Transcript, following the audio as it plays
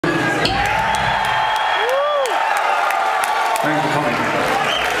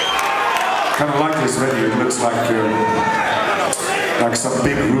Kind of like this radio. It looks like some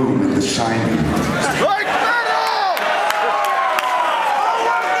big room in The Shining. Like metal!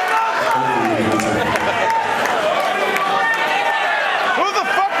 Who the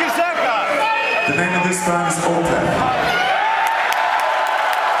fuck is that guy? The name of this band is Opeth.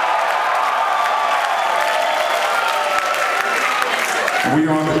 We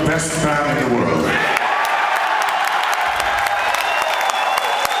are the best band in the world.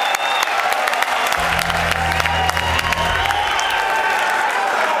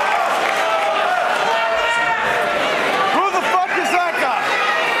 Who the fuck is that guy?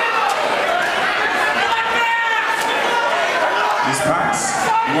 These pants?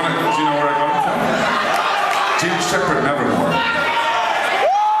 Do you know where I got them from? Jim Shepard Nevermore.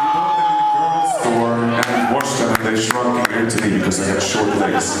 We bought them in the girls' store and washed them and they shrunk into me because I had short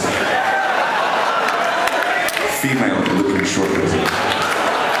legs. Female-looking short legs.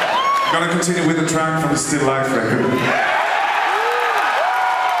 I'm gonna continue with the track from the Still Life record.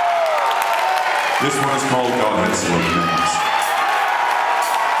 This one is called God Has What Names.